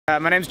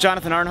My name is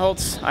Jonathan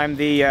Arnholz. I'm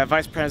the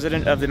Vice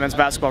President of the Men's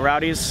Basketball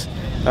Rowdies,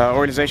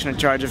 organization in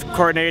charge of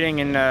coordinating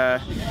and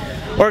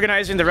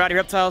organizing the Rowdy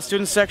Reptile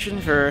students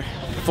section for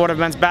Florida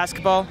men's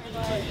basketball.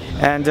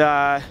 And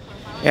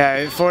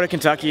yeah, Florida,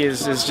 Kentucky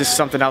is just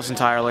something else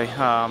entirely. You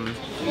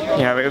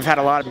know, we've had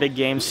a lot of big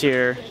games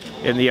here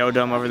in the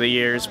O-Dome over the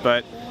years,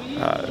 but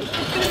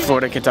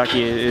Florida,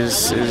 Kentucky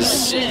is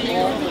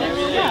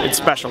it's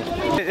special.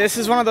 This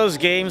is one of those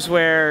games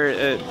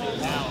where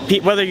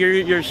whether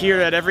you're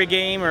here at every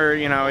game or,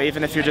 you know,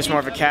 even if you're just more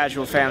of a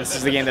casual fan, this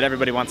is the game that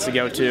everybody wants to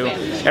go to.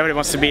 Everybody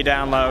wants to be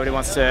down low, everybody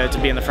wants to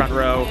be in the front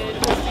row.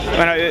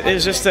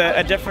 It's just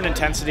a different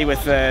intensity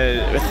with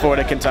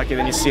Florida, Kentucky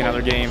than you see in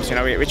other games. You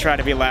know, we try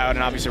to be loud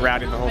and obviously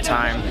rowdy the whole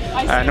time,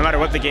 no matter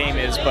what the game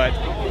is, but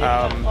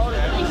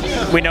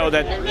we know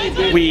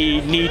that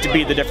we need to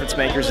be the difference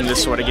makers in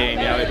this sort of game.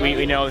 You know,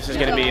 we know this is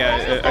going to be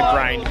a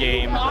grind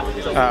game.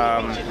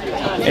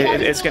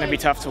 It's going to be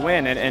tough to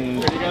win,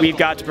 and we've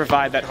got to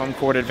provide that home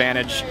court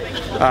advantage.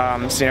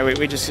 So, you know,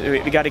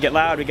 we got to get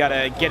loud. We got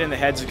to get in the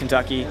heads of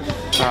Kentucky.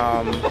 You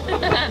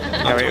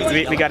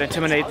know, we got to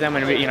intimidate them,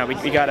 and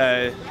we got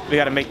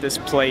to make this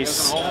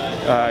place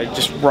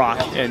just rock,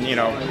 and, you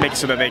know, make it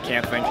so that they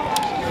can't think.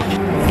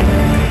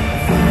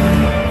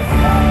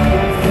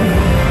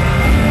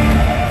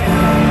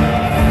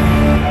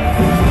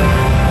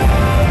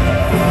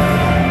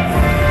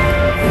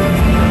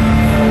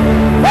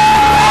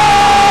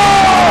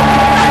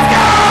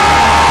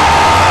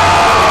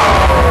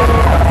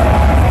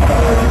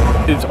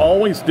 It's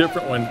always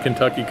different when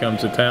Kentucky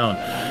comes to town.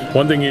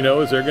 One thing you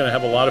know is they're going to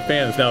have a lot of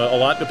fans. Now, a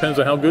lot depends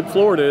on how good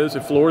Florida is.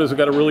 If Florida's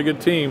got a really good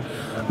team,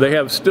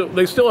 they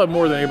still have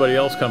more than anybody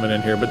else coming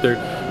in here. But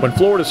when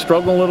Florida's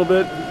struggling a little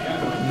bit,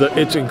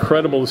 it's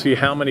incredible to see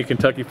how many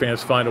Kentucky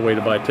fans find a way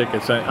to buy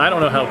tickets. And I don't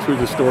know how true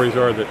the stories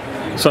are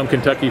that some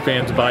Kentucky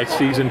fans buy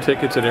season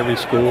tickets at every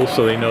school,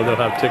 so they know they'll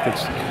have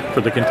tickets for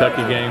the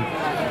Kentucky game.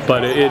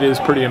 But it is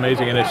pretty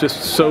amazing, and it's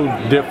just so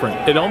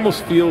different. It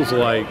almost feels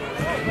like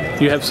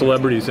you have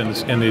celebrities in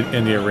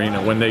the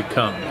arena when they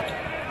come.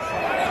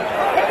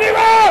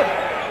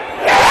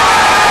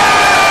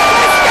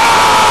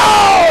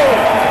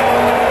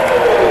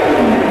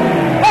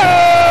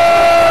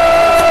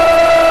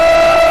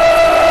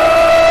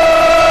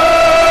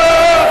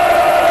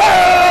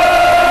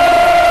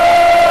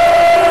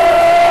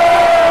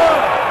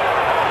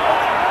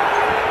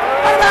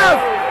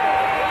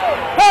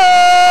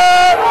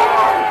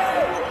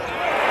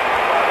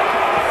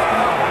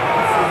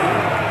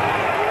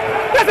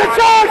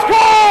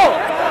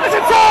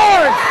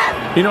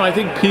 You know, I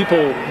think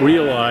people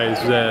realize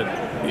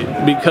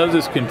that because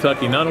it's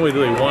Kentucky, not only do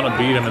they want to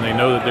beat them and they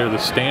know that they're the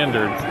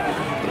standard,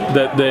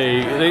 that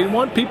they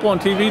want people on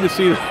TV to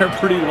see that they're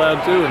pretty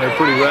loud too and they're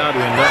pretty rowdy,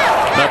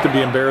 and not to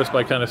be embarrassed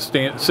by kind of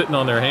sitting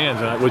on their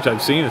hands, which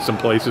I've seen in some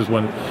places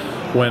when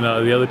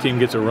the other team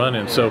gets a run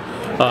in. So,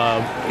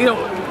 you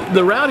know,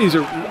 the Rowdies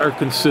are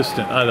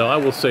consistent. I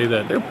will say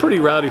that. They're pretty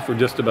rowdy for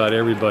just about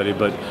everybody,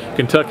 but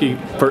Kentucky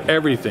for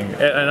everything,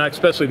 and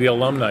especially the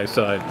alumni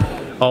side,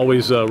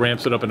 always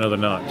ramps it up another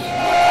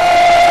notch.